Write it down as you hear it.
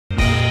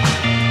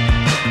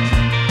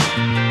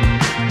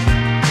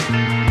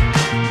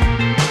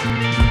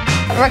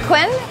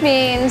Requin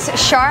means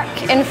shark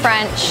in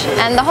French,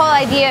 and the whole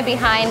idea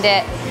behind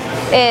it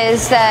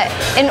is that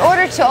in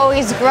order to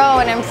always grow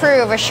and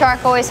improve, a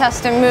shark always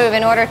has to move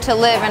in order to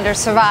live and to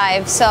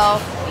survive. So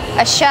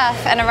a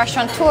chef and a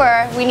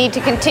restaurateur, we need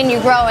to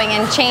continue growing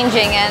and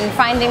changing and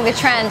finding the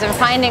trends and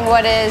finding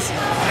what is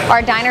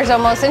our diners are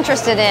most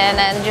interested in,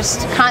 and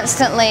just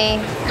constantly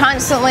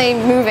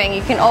moving.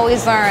 You can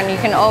always learn, you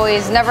can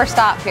always never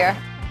stop here.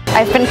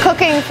 I've been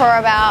cooking for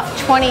about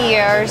 20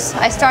 years.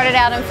 I started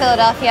out in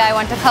Philadelphia. I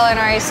went to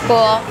culinary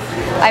school.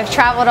 I've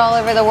traveled all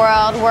over the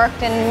world,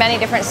 worked in many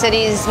different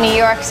cities, New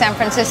York, San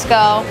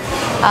Francisco,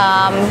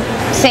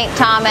 St.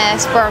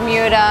 Thomas,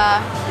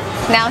 Bermuda,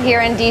 now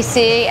here in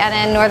DC and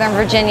in Northern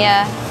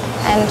Virginia,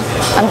 and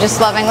I'm just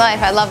loving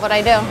life. I love what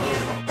I do.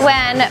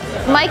 When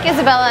Mike,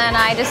 Isabella, and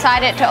I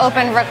decided to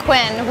open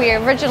Requin, we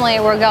originally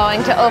were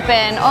going to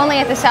open only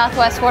at the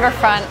Southwest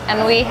waterfront,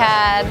 and we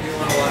had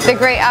the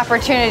great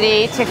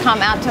opportunity to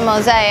come out to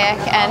Mosaic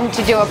and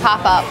to do a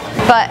pop-up.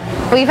 But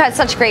we've had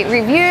such great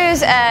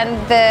reviews, and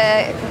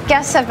the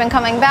guests have been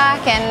coming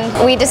back,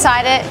 and we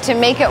decided to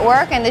make it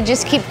work and to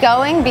just keep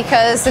going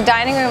because the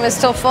dining room is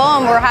still full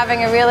and we're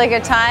having a really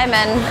good time,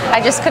 and I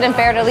just couldn't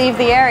bear to leave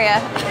the area.